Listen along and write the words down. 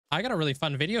I got a really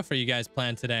fun video for you guys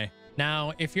planned today.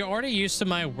 Now, if you're already used to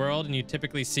my world and you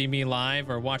typically see me live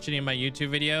or watch any of my YouTube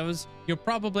videos, you'll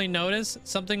probably notice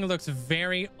something looks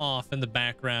very off in the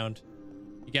background.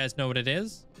 You guys know what it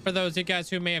is? For those of you guys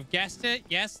who may have guessed it,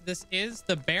 yes, this is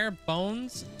the Bare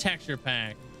Bones texture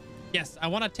pack. Yes, I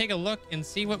want to take a look and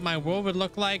see what my world would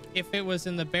look like if it was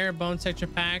in the Bare Bones texture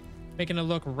pack, making it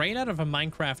look right out of a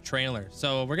Minecraft trailer.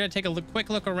 So we're going to take a quick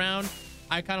look around.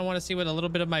 I kind of want to see what a little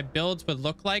bit of my builds would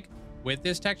look like with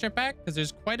this texture pack, because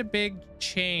there's quite a big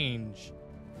change,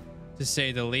 to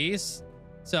say the least.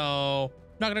 So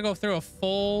I'm not going to go through a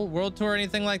full world tour or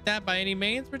anything like that by any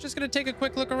means. We're just going to take a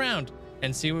quick look around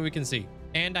and see what we can see.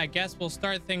 And I guess we'll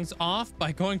start things off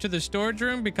by going to the storage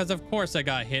room, because of course I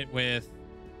got hit with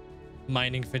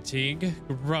mining fatigue.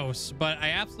 Gross. But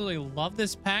I absolutely love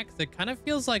this pack. It kind of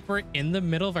feels like we're in the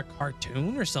middle of a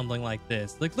cartoon or something like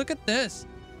this. Like, look at this.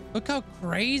 Look how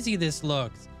crazy this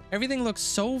looks. Everything looks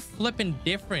so flippin'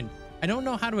 different. I don't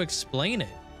know how to explain it.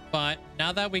 But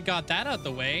now that we got that out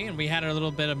the way and we had a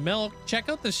little bit of milk, check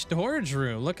out the storage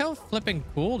room. Look how flippin'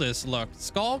 cool this looks.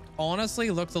 Skulk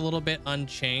honestly looks a little bit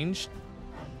unchanged.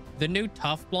 The new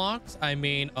tough blocks, I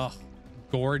mean, oh,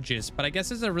 gorgeous. But I guess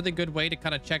this is a really good way to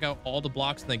kind of check out all the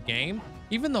blocks in the game.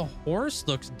 Even the horse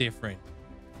looks different.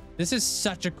 This is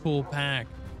such a cool pack.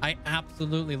 I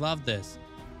absolutely love this.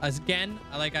 Again,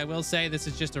 like I will say, this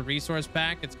is just a resource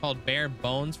pack. It's called Bare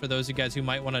Bones for those of you guys who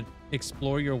might want to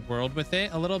explore your world with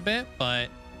it a little bit. But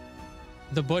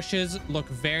the bushes look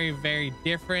very, very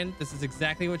different. This is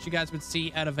exactly what you guys would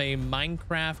see out of a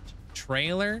Minecraft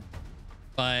trailer.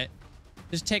 But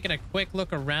just taking a quick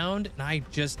look around, and I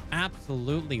just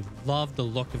absolutely love the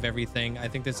look of everything. I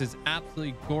think this is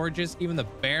absolutely gorgeous. Even the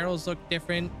barrels look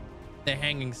different. The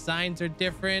hanging signs are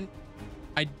different.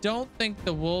 I don't think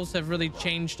the wolves have really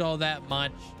changed all that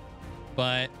much,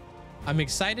 but I'm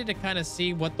excited to kind of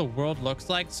see what the world looks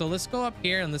like. So let's go up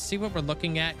here and let's see what we're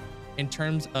looking at in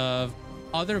terms of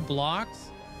other blocks.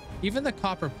 Even the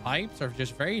copper pipes are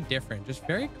just very different, just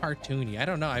very cartoony. I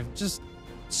don't know. I'm just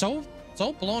so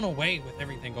blown away with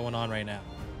everything going on right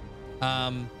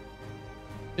now.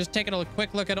 Just taking a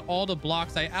quick look at all the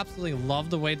blocks. I absolutely love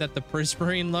the way that the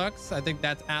prismarine looks. I think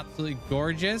that's absolutely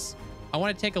gorgeous. I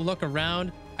want to take a look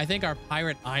around. I think our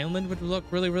pirate island would look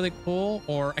really, really cool.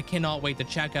 Or I cannot wait to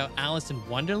check out Alice in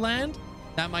Wonderland.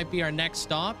 That might be our next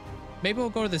stop. Maybe we'll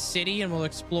go to the city and we'll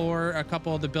explore a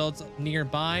couple of the builds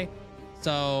nearby.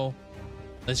 So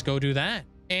let's go do that.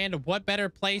 And what better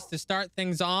place to start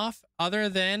things off other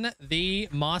than the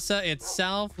Masa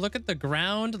itself? Look at the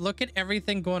ground. Look at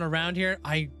everything going around here.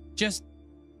 I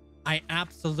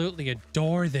absolutely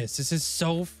adore this. This is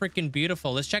so freaking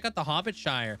beautiful. Let's check out the Hobbit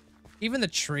Shire. Even the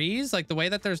trees, like the way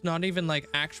that there's not even like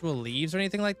actual leaves or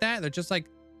anything like that. They're just like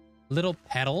little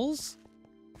petals.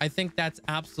 I think that's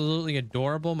absolutely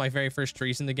adorable. My very first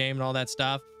trees in the game and all that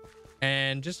stuff.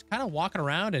 And just kind of walking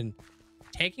around and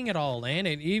taking it all in.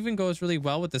 It even goes really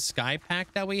well with the sky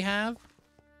pack that we have.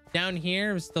 Down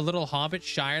here is the little Hobbit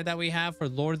Shire that we have for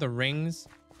Lord of the Rings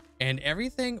and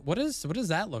everything. What does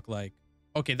that look like?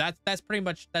 Okay, that's pretty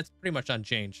much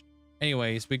unchanged.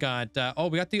 Anyways, we got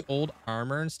we got the old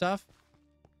armor and stuff.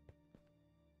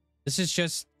 This is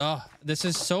just this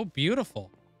is so beautiful.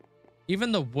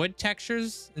 Even the wood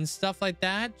textures and stuff like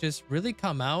that just really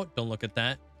come out. Don't look at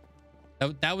that.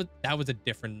 That was a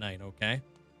different night, okay?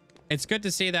 It's good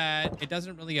to see that it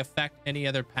doesn't really affect any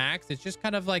other packs. It's just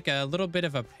kind of like a little bit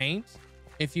of a paint,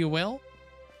 if you will.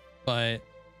 But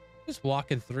just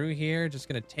walking through here, just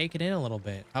gonna take it in a little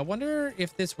bit. I wonder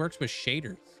if this works with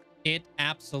shaders. It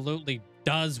absolutely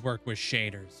does work with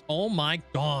shaders. Oh my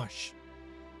gosh.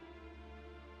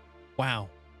 Wow.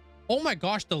 Oh my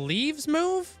gosh, the leaves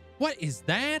move? What is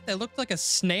that? That looked like a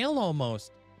snail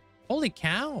almost. Holy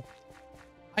cow.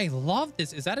 I love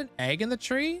this. Is that an egg in the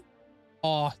tree?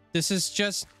 Oh, this is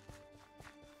just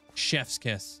chef's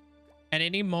kiss. At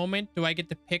any moment, do I get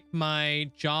to pick my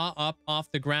jaw up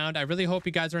off the ground? I really hope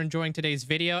you guys are enjoying today's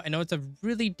video. I know it's a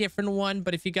really different one,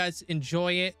 but if you guys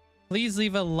enjoy it, please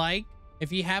leave a like.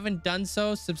 If you haven't done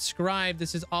so, subscribe.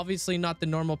 This is obviously not the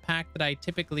normal pack that I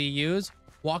typically use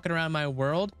walking around my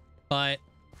world, but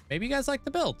maybe you guys like the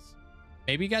builds.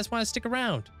 Maybe you guys want to stick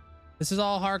around. This is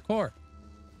all hardcore.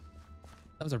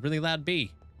 That was a really loud bee.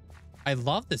 I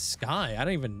love the sky. I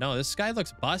don't even know. This sky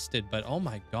looks busted, but oh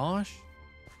my gosh.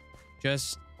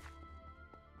 Just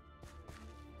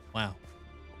wow.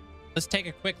 Let's take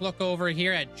a quick look over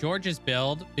here at George's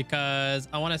build, because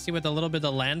I want to see what a little bit of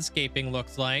the landscaping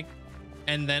looks like.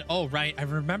 And then, oh, right. I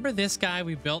remember this guy.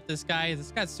 We built this guy.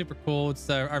 This guy's super cool. It's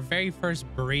our very first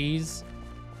breeze.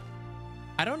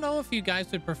 I don't know if you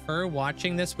guys would prefer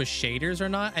watching this with shaders or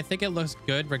not. I think it looks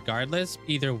good regardless,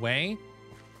 either way.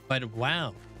 But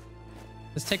wow.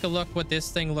 Let's take a look what this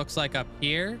thing looks like up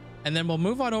here. And then we'll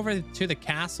move on over to the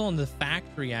castle and the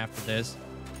factory after this.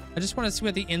 I just want to see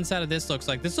what the inside of this looks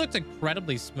like. This looks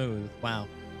incredibly smooth. Wow.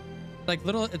 Like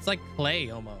little, it's like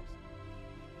clay almost.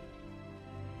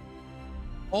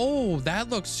 Oh, that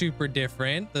looks super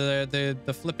different. The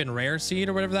flipping rare seed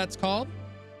or whatever that's called.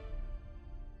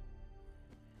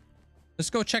 Let's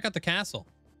go check out the castle.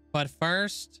 But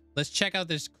first, let's check out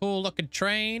this cool looking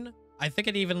train. I think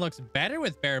it even looks better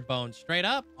with bare bones. Straight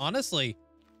up, honestly.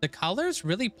 The colors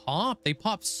really pop. They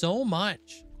pop so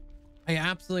much. I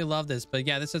absolutely love this. But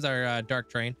yeah, this is our dark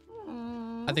train.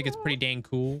 I think it's pretty dang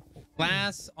cool.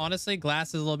 Glass, honestly, glass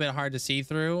is a little bit hard to see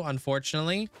through,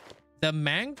 unfortunately. The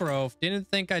mangrove, didn't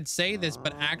think I'd say this,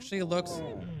 but actually looks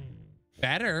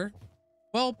better.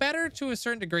 Well, better to a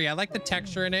certain degree. I like the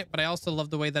texture in it, but I also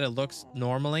love the way that it looks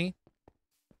normally.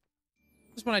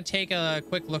 Just want to take a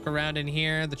quick look around in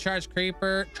here. The charged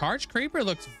creeper. Charged creeper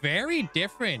looks very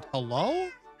different. Hello?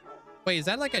 Wait, is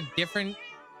that like a different...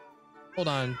 Hold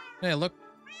on. Hey, look.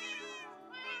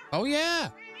 Oh, yeah.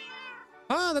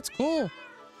 Oh, that's cool.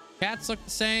 Cats look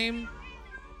the same.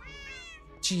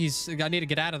 Jeez, I need to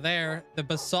get out of there. The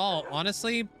basalt,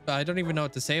 honestly, I don't even know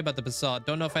what to say about the basalt.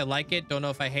 Don't know if I like it. Don't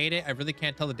know if I hate it. I really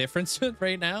can't tell the difference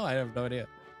right now. I have no idea.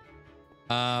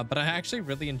 But I actually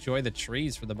really enjoy the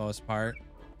trees for the most part.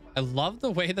 I love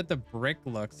the way that the brick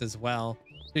looks as well.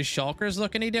 Do shulkers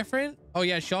look any different? Oh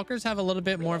yeah, shulkers have a little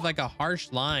bit more of like a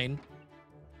harsh line,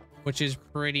 which is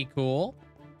pretty cool.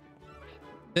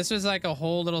 This was like a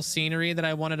whole little scenery that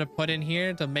I wanted to put in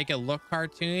here to make it look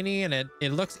cartoony, and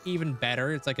it looks even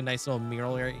better. It's like a nice little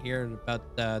mural right here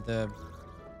about the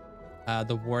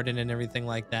warden and everything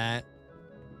like that.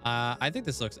 I think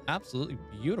this looks absolutely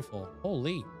beautiful.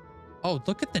 Holy. Oh,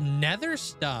 look at the nether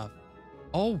stuff.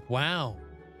 Oh, wow.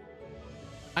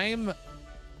 I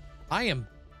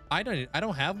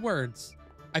don't have words.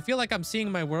 I feel like I'm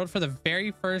seeing my world for the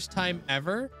very first time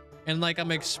ever. And like I'm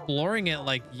exploring it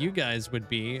like you guys would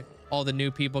be. All the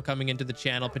new people coming into the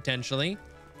channel potentially.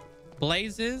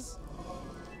 Blazes.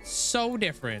 So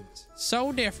different.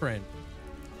 So different.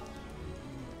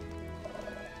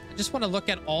 I just want to look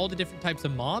at all the different types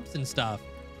of mobs and stuff.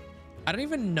 I don't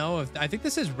even know if... I think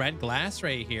this is red glass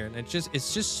right here. And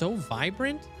it's just so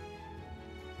vibrant.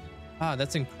 Ah,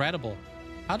 that's incredible.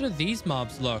 How do these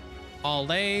mobs look? All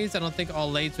lays. I don't think all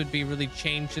lays would be really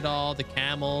changed at all. The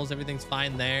camels, everything's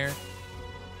fine there.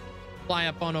 Fly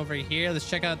up on over here. Let's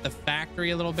check out the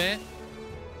factory a little bit.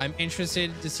 I'm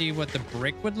interested to see what the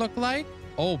brick would look like.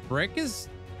 Oh, brick is...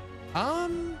 I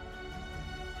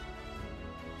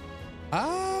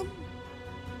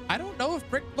don't know if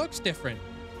brick looks different.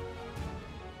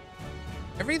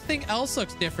 Everything else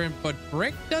looks different, but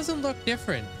brick doesn't look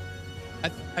different.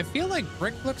 I feel like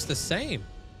brick looks the same.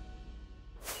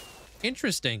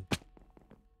 Interesting.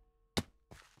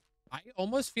 I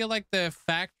almost feel like the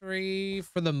factory,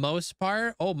 for the most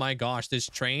part... Oh my gosh, this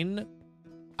train,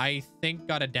 I think,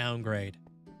 got a downgrade.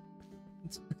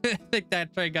 I think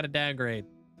that train got a downgrade.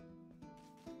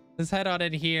 Let's head on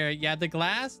in here. Yeah, the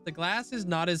glass is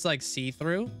not as like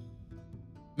see-through.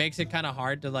 Makes it kind of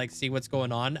hard to like see what's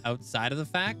going on outside of the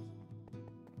fact.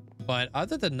 But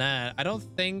other than that, I don't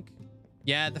think...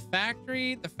 Yeah, the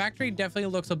factory definitely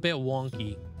looks a bit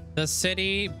wonky. The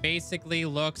city basically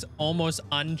looks almost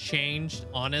unchanged,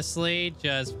 honestly,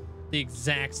 just the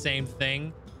exact same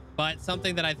thing. But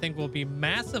something that I think will be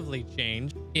massively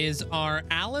changed is our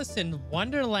Alice in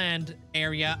Wonderland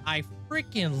area. I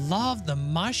freaking love the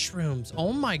mushrooms.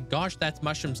 Oh my gosh, that's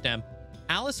mushroom stem.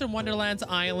 Alice in Wonderland's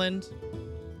island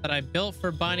that I built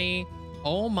for Bunny.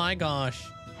 Oh my gosh.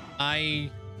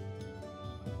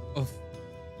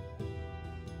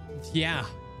 Yeah,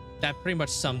 that pretty much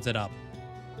sums it up.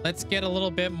 Let's get a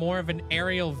little bit more of an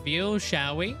aerial view,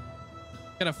 shall we?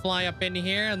 Gonna fly up in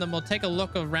here, and then we'll take a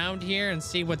look around here and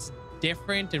see what's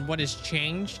different and what has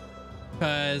changed.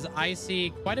 Because I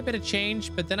see quite a bit of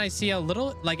change, but then I see a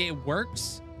little, like, it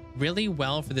works really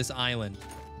well for this island.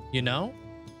 You know?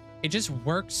 It just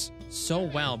works so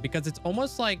well because it's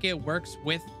almost like it works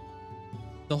with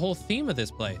the whole theme of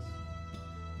this place.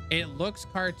 It looks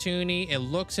cartoony. It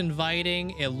looks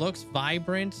inviting. It looks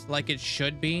vibrant like it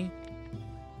should be.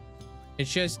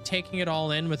 It's just taking it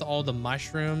all in with all the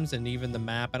mushrooms and even the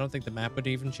map. I don't think the map would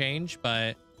even change,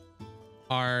 but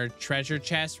our treasure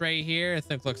chest right here, I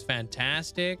think looks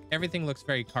fantastic. Everything looks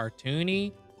very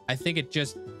cartoony. I think it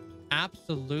just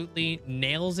absolutely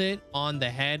nails it on the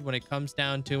head when it comes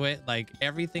down to it. Like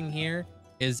everything here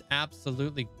is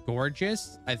absolutely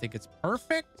gorgeous. I think it's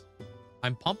perfect.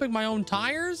 I'm pumping my own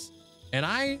tires, and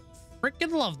I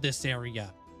freaking love this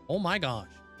area. Oh my gosh.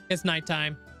 It's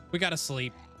nighttime. We gotta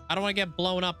sleep. I don't want to get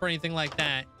blown up or anything like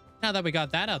that. Now that we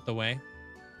got that out the way,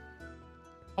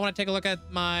 I want to take a look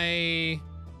at my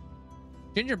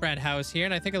gingerbread house here,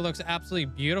 and I think it looks absolutely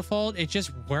beautiful. It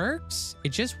just works. It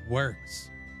just works.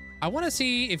 I want to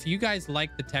see if you guys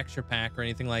like the texture pack or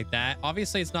anything like that.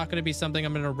 Obviously, it's not going to be something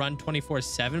I'm going to run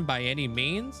 24/7 by any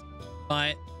means,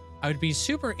 but I would be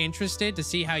super interested to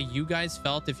see how you guys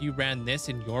felt if you ran this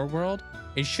in your world.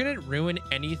 It shouldn't ruin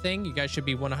anything. You guys should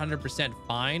be 100%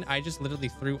 fine. I just literally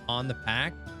threw on the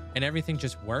pack and everything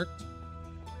just worked.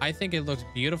 I think it looks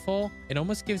beautiful. It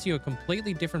almost gives you a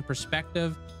completely different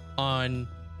perspective on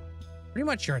pretty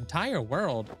much your entire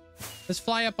world. Let's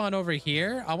fly up on over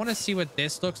here. I want to see what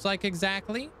this looks like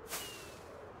exactly.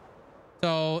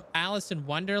 So Alice in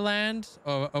Wonderland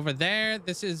over there.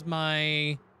 This is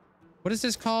my, what is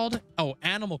this called? Oh,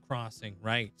 Animal Crossing,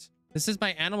 right? This is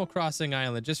my Animal Crossing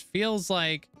island. Just feels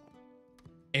like,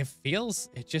 it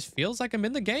just feels like I'm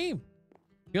in the game.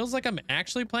 Feels like I'm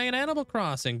actually playing Animal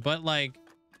Crossing, but like,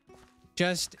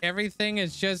 just everything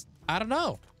is just, I don't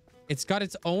know. It's got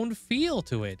its own feel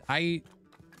to it. I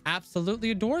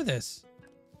absolutely adore this.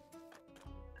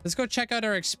 Let's go check out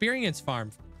our experience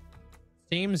farm.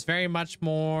 Seems very much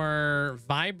more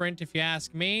vibrant if you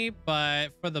ask me, but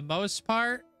for the most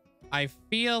part, I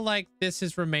feel like this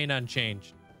has remained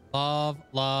unchanged. Love,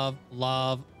 love,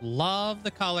 love, love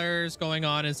the colors going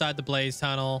on inside the Blaze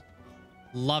Tunnel.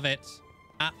 Love it.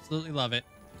 Absolutely love it.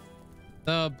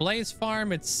 The Blaze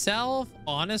Farm itself,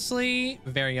 honestly,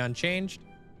 very unchanged.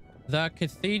 The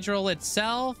cathedral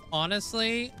itself,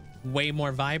 honestly, way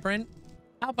more vibrant.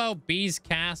 How about Bee's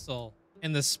Castle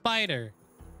and the spider?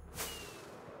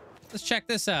 Let's check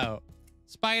this out.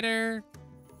 Spider,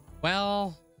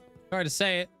 well, hard to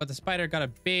say it, but the spider got a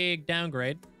big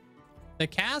downgrade. The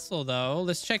castle, though,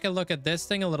 let's take a look at this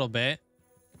thing a little bit.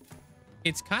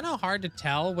 It's kind of hard to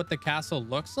tell what the castle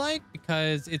looks like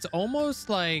because it's almost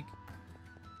like,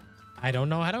 I don't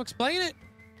know how to explain it.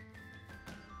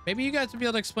 Maybe you guys would be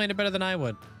able to explain it better than I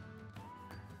would.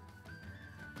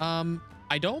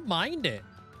 I don't mind it.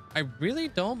 I really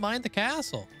don't mind the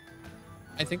castle.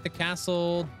 I think the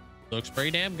castle looks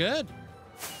pretty damn good.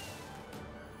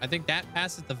 I think that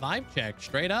passes the vibe check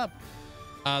straight up.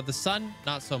 The sun,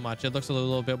 not so much. It looks a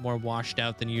little bit more washed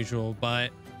out than usual, but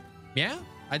yeah,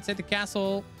 I'd say the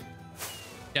castle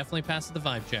definitely passes the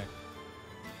vibe check.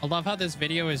 I love how this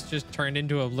video is just turned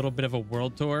into a little bit of a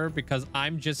world tour because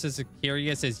I'm just as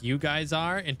curious as you guys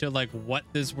are into like what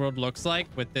this world looks like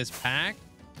with this pack.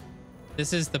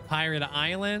 This is the Pirate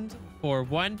Island for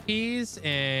One Piece,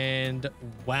 and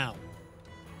wow,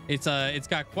 it's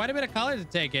got quite a bit of color to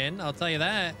take in, I'll tell you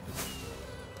that.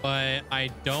 But I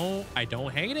don't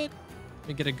hate it. Let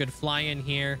me get a good fly in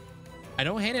here. I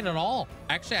don't hate it at all.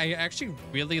 Actually, I actually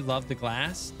really love the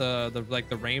glass, the like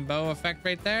the rainbow effect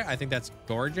right there. I think that's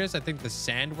gorgeous. I think the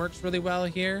sand works really well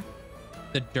here.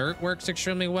 The dirt works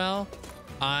extremely well.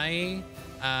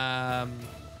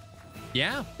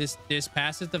 Yeah, this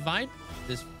passes the vibe.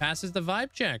 This passes the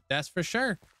vibe check. That's for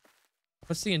sure.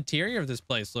 What's the interior of this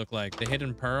place look like? The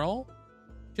Hidden Pearl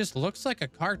just looks like a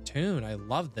cartoon. I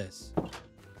love this.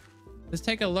 Let's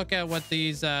take a look at what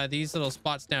these little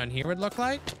spots down here would look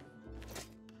like.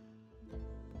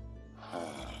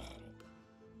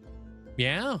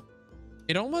 Yeah,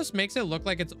 it almost makes it look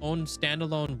like its own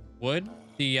standalone wood,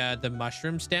 the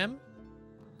mushroom stem.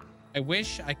 I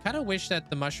kind of wish that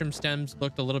the mushroom stems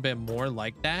looked a little bit more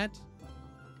like that.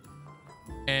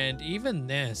 And even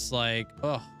this, like,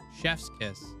 oh, chef's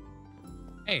kiss.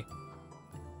 Hey,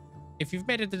 if you've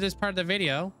made it to this part of the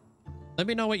video, let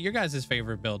me know what your guys'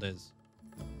 favorite build is.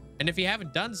 And if you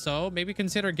haven't done so, maybe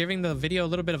consider giving the video a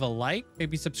little bit of a like,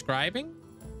 maybe subscribing.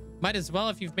 Might as well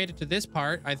if you've made it to this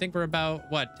part. I think we're about,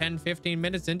 what, 10, 15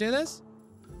 minutes into this?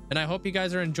 And I hope you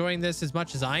guys are enjoying this as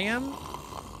much as I am.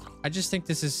 I just think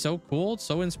this is so cool. It's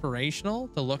so inspirational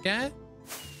to look at.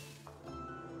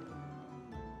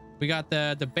 We got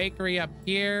the bakery up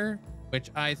here, which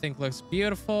I think looks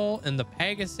beautiful. And the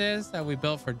Pegasus that we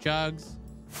built for Jugs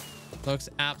looks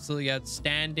absolutely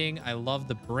outstanding. I love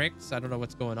the bricks. I don't know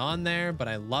what's going on there, but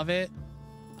I love it.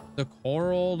 The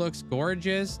coral looks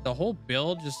gorgeous. The whole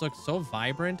build just looks so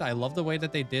vibrant. I love the way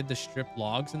that they did the stripped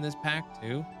logs in this pack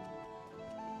too.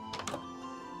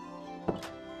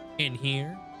 In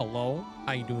here, hello,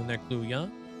 how you doing there, Cluya?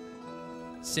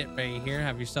 Sit right here,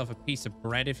 have yourself a piece of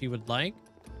bread if you would like.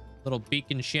 Little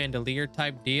beacon chandelier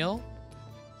type deal.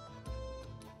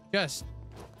 Just,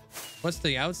 what's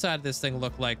the outside of this thing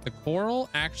look like? The coral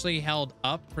actually held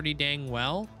up pretty dang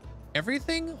well.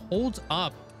 Everything holds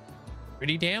up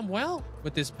pretty damn well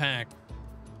with this pack.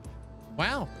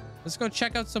 Wow. Let's go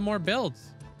check out some more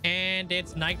builds. And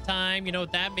it's nighttime. You know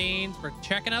what that means? We're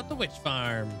checking out the witch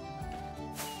farm.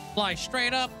 Fly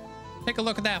straight up. Take a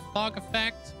look at that fog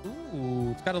effect. Ooh,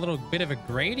 it's got a little bit of a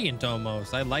gradient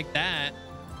almost. I like that.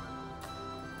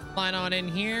 Flying on in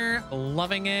here.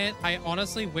 Loving it. I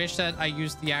honestly wish that I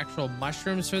used the actual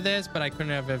mushrooms for this, but I couldn't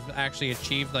have actually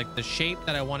achieved like the shape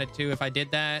that I wanted to if I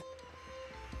did that.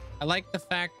 I like the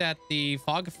fact that the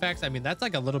fog effects, I mean, that's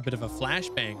like a little bit of a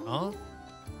flashbang, huh?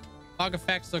 Fog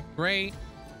effects look great.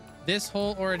 This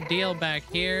whole ordeal back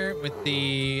here with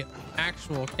the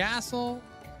actual castle.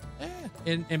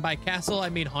 And by castle, I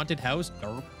mean haunted house.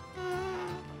 Derp.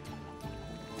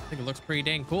 I think it looks pretty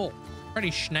dang cool. Pretty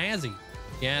snazzy,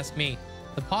 if you ask me.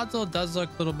 The podzol does look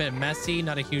a little bit messy.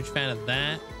 Not a huge fan of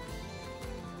that.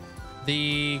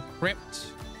 The crypt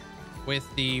with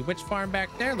the witch farm back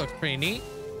there looks pretty neat.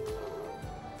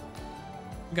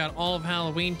 We got all of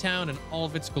Halloween Town and all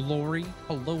of its glory.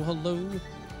 Hello, hello.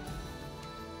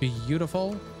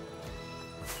 Beautiful.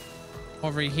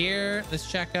 Over here,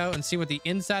 let's check out and see what the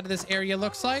inside of this area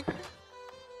looks like.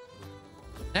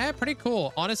 Pretty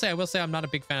cool. Honestly, I will say I'm not a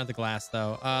big fan of the glass,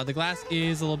 though. The glass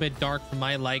is a little bit dark for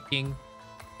my liking.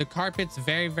 The carpet's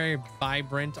very, very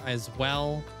vibrant as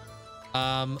well.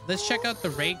 Let's check out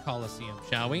the Raid Coliseum,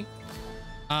 shall we?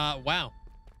 Wow.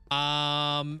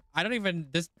 I don't even...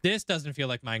 This doesn't feel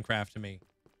like Minecraft to me.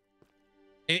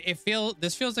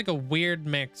 This feels like a weird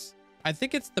mix. I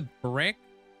think it's the brick.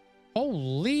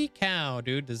 Holy cow,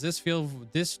 dude. Does this feel...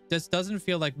 This doesn't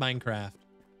feel like Minecraft.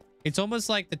 It's almost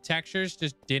like the textures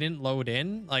just didn't load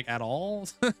in, like, at all.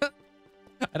 I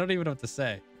don't even know what to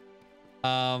say.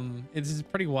 It's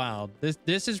pretty wild.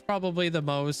 This is probably the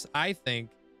most, I think,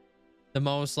 the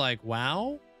most, like,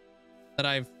 wow that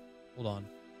I've... Hold on.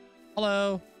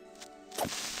 Hello.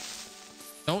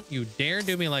 Don't you dare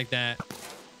do me like that.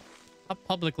 Not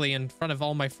publicly in front of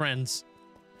all my friends.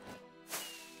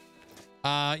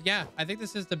 Yeah, I think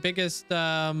this is the biggest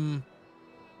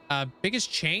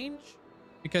biggest change,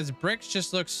 because bricks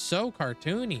just look so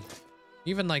cartoony.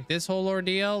 Even like this whole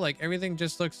ordeal, like everything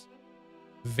just looks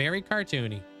very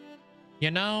cartoony.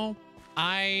 You know,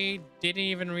 I didn't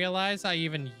even realize I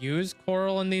even use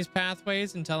coral in these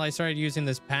pathways until I started using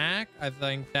this pack. I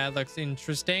think that looks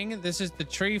interesting. This is the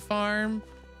tree farm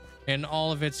in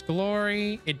all of its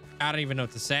glory. I don't even know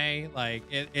what to say. Like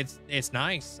it's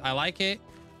nice. I like it.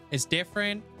 It's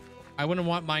different. I wouldn't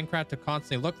want Minecraft to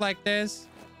constantly look like this.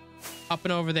 Up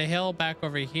and over the hill, back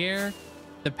over here.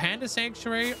 The Panda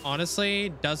Sanctuary,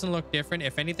 honestly, doesn't look different.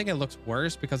 If anything, it looks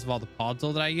worse because of all the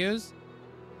podzol that I use.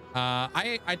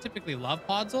 I typically love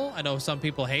podzol. I know some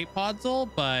people hate podzol,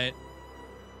 but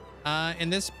in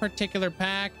this particular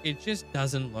pack, it just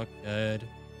doesn't look good.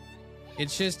 It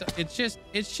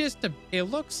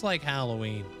looks like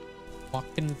Halloween.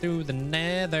 Walking through the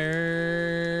nether.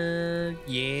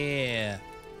 Yeah.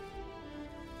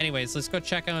 Anyways, let's go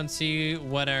check out and see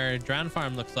what our drown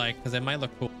farm looks like, because it might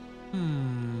look cool. I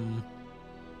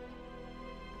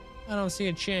don't see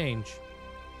a change.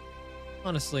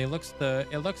 Honestly, it looks the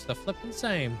flippin'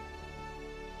 same.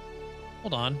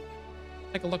 Hold on.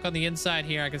 Take a look on the inside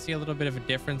here. I can see a little bit of a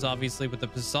difference, obviously, with the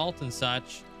basalt and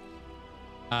such.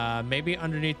 Maybe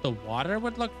underneath the water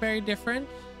would look very different.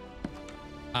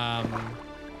 What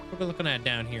are we looking at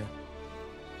down here?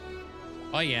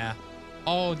 Oh, yeah.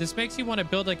 Oh, this makes you want to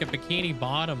build like a bikini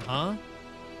bottom, huh?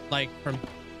 Like from,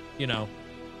 you know,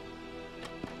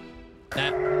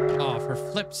 that. Oh, for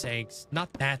flip's sakes.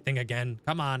 Not that thing again.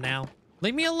 Come on now.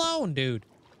 Leave me alone, dude.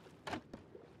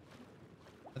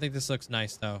 I think this looks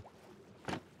nice, though.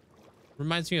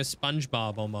 Reminds me of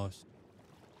SpongeBob almost.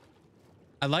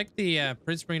 I like the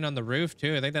prismarine on the roof,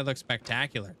 too. I think that looks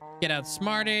spectacular. Get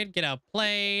outsmarted, get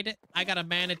outplayed. I got a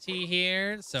manatee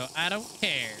here, so I don't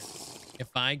care if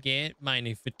I get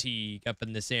mining fatigue up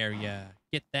in this area.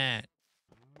 Get that.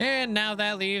 And now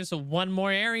that leaves one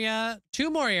more area.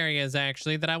 Two more areas,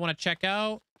 actually, that I want to check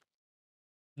out.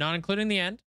 Not including the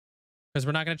end, because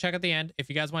we're not going to check out the end. If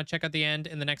you guys want to check out the end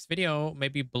in the next video,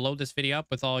 maybe blow this video up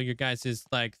with all your guys'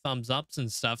 like thumbs ups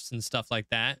and stuff like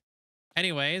that.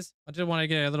 Anyways, I just want to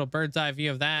get a little bird's eye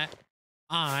view of that.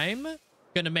 I'm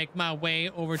going to make my way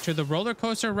over to the roller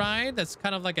coaster ride. That's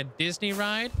kind of like a Disney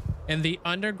ride. And the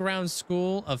underground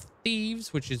school of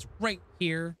thieves, which is right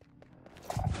here.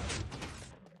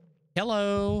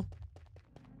 Hello.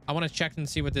 I want to check and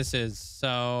see what this is.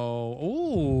 So,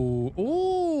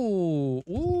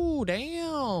 ooh,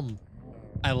 damn.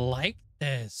 I like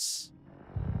this.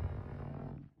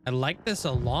 I like this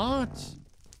a lot.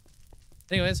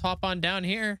 Anyways, hop on down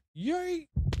here. Yay.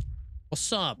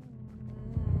 What's up?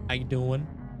 How you doing?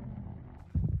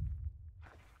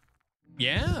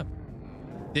 yeah,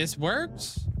 this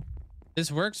works.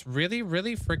 This works really,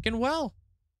 really freaking well.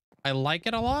 I like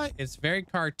it a lot. It's very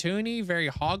cartoony, very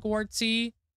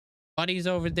Hogwartsy. Buddy's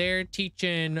over there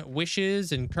teaching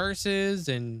wishes and curses,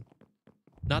 and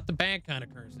not the bad kind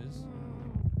of curses.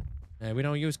 We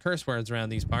don't use curse words around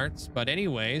these parts. But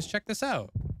anyways, check this out.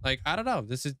 Like, I don't know.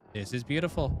 This is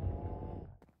beautiful.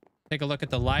 Take a look at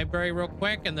the library real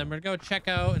quick, and then we're gonna go check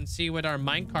out and see what our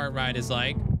minecart ride is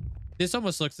like. This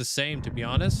almost looks the same, to be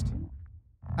honest.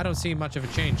 I don't see much of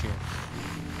a change here.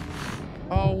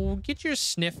 Oh, get your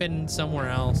sniffing somewhere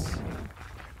else.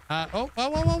 Oh, whoa,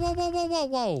 whoa, whoa, whoa, whoa, whoa, whoa,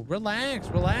 whoa. Relax,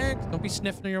 relax. Don't be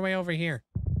sniffing your way over here.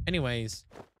 Anyways.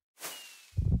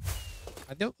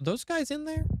 Are those guys in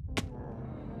there?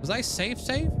 Was I safe?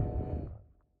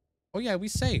 Oh, yeah, we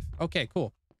safe. Okay,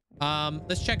 cool.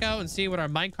 Let's check out and see what our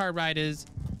minecart ride is.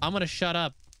 I'm gonna shut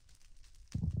up.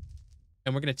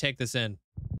 And we're gonna take this in.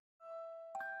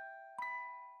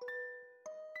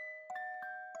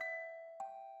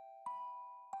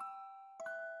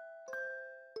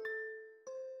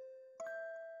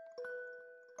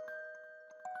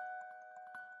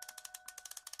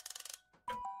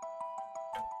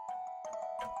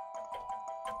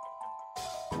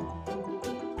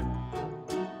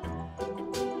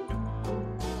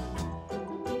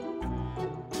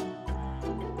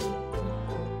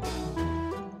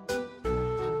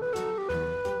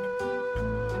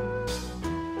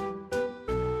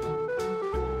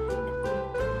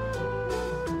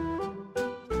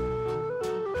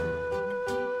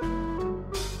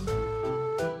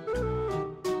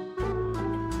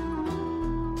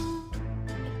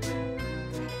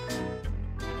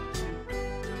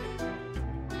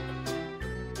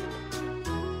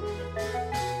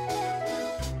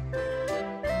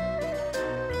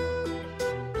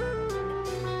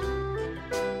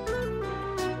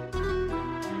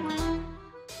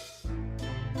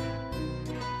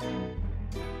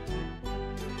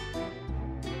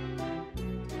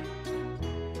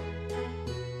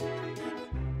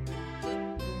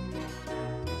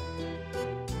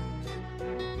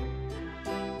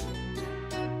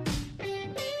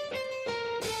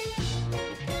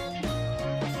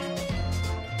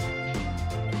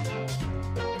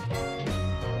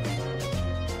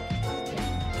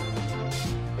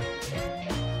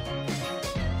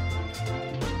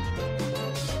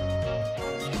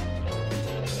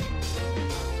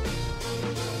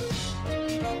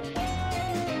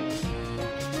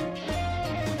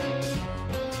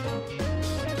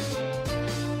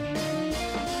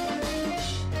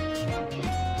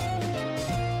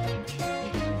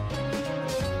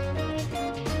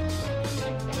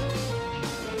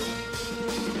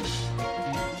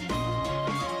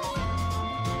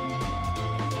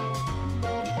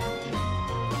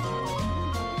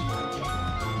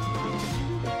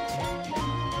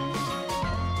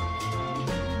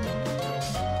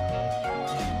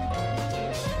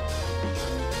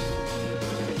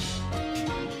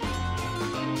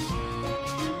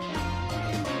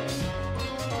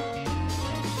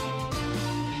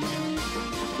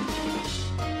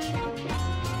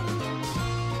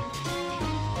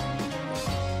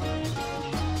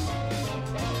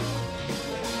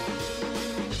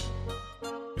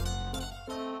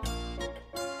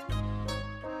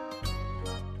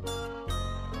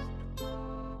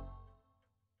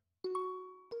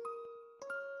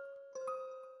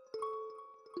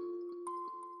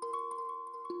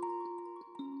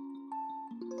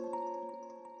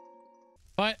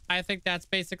 But I think that's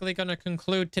basically going to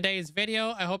conclude today's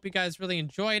video. I hope you guys really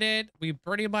enjoyed it. We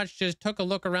pretty much just took a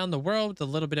look around the world with a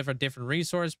little bit of a different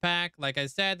resource pack. Like I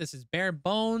said, this is bare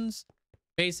bones.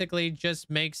 Basically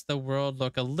just makes the world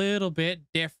look a little bit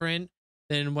different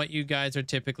than what you guys are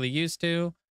typically used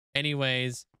to.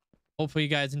 Anyways, hopefully you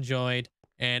guys enjoyed,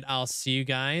 and I'll see you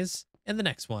guys in the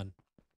next one.